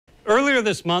Earlier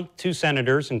this month, two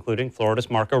senators, including Florida's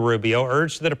Marco Rubio,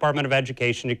 urged the Department of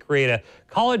Education to create a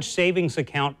college savings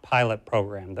account pilot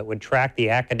program that would track the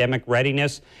academic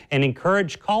readiness and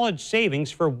encourage college savings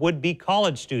for would-be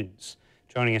college students.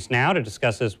 Joining us now to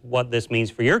discuss what this means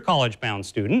for your college-bound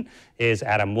student is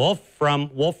Adam Wolf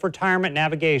from Wolf Retirement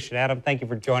Navigation. Adam, thank you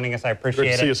for joining us. I appreciate it.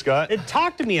 Great to see you, Scott.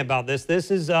 Talk to me about this. This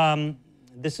is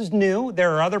new.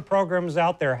 There are other programs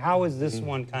out there. How is this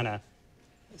one kind of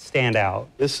stand out?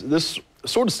 This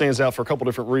sort of stands out for a couple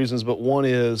different reasons, but one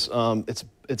is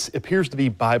it appears to be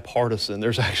bipartisan.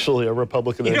 There's actually a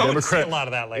Republican and a Democrat. You don't see a lot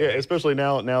of that lately. Yeah, especially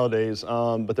nowadays.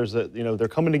 But there's they're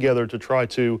coming together to try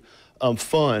to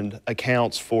fund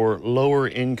accounts for lower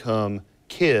income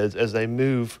kids as they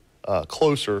move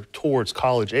closer towards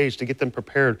college age to get them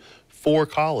prepared for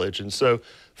college. And so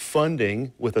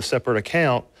funding with a separate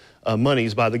account,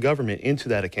 monies by the government into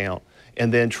that account,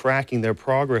 and then tracking their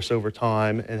progress over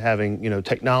time and having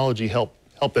technology help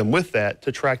them with that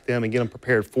to track them and get them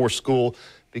prepared for school,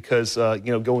 because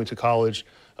going to college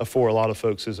for a lot of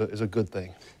folks is a good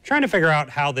thing. Trying to figure out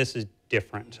how this is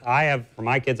different. For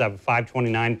my kids, I have a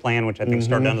 529 plan, which I think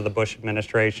started under the Bush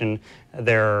administration.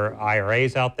 There are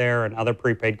IRAs out there and other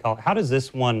prepaid college. How does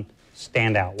this one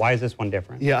stand out? Why is this one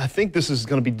different? Yeah, I think this is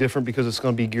going to be different because it's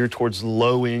going to be geared towards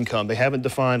low income. They haven't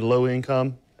defined low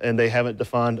income, and they haven't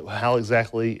defined how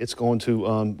exactly it's going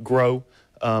to grow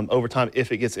over time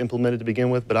if it gets implemented to begin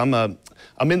with. But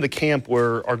I'm in the camp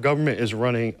where our government is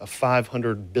running a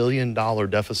 $500 billion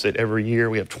deficit every year.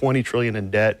 We have $20 trillion in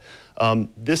debt.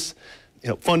 This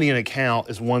funding an account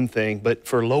is one thing, but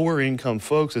for lower income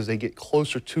folks, as they get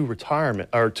closer to retirement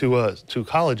or to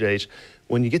college age,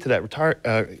 when you get to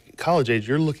that college age,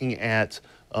 you're looking at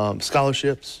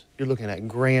scholarships, you're looking at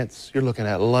grants, you're looking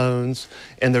at loans,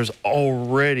 and there's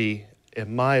already,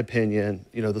 in my opinion,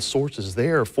 the sources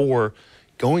there for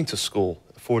going to school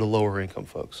for the lower income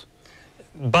folks.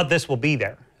 But this will be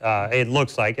there. It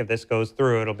looks like if this goes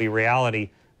through, it'll be reality.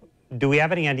 Do we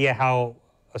have any idea how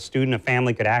a student, a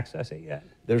family could access it yet?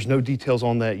 There's no details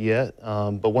on that yet,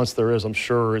 but once there is, I'm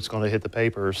sure it's going to hit the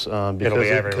papers. It'll be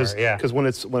everywhere, yeah. Because when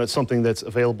it's something that's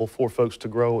available for folks to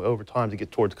grow over time to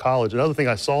get towards college. Another thing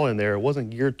I saw in there, it wasn't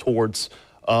geared towards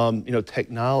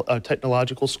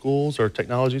technological schools or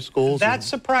technology schools. That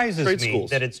surprises me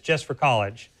that it's just for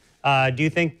college. Do you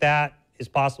think that is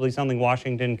possibly something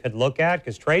Washington could look at?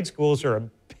 Because trade schools are a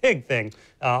big thing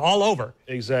all over.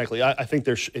 Exactly. I think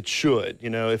it should.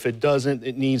 If it doesn't,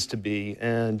 it needs to be.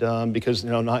 And because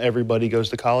not everybody goes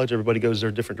to college. Everybody goes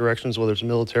their different directions, whether it's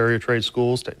military or trade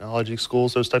schools, technology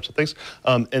schools, those types of things.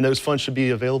 And those funds should be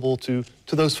available to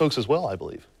those folks as well, I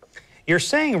believe. You're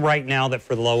saying right now that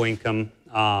for the low income,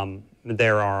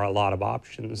 there are a lot of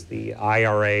options. The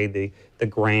IRA, the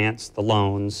grants, the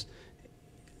loans.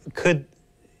 Could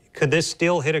this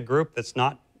still hit a group that's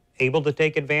not able to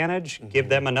take advantage, give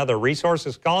them another resource?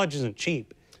 Because college isn't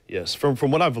cheap. Yes, from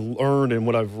what I've learned and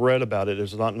what I've read about it,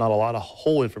 there's not a lot of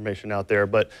whole information out there,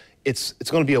 but it's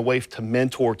going to be a way to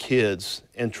mentor kids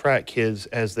and track kids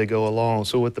as they go along.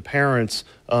 So with the parents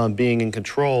being in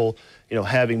control,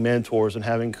 having mentors and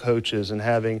having coaches and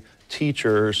having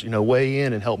teachers, weigh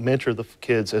in and help mentor the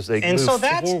kids as they move forwards. And so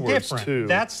that's different. Too.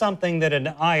 That's something that an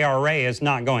IRA is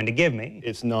not going to give me.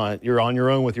 It's not. You're on your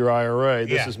own with your IRA.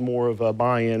 This is more of a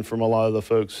buy-in from a lot of the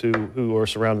folks who are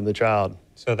surrounding the child.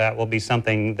 So that will be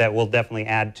something that will definitely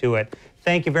add to it.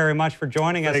 Thank you very much for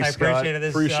joining us. Thanks, I appreciate Scott. it.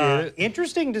 Appreciate it.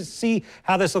 Interesting to see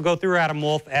how this will go through, Adam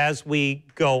Wolf, as we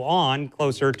go on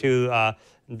closer to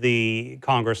the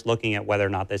Congress looking at whether or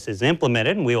not this is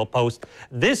implemented. And we will post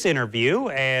this interview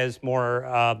as more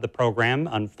of the program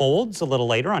unfolds a little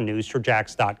later on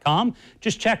newsforjax.com.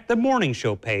 Just check the morning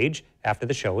show page after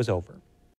the show is over.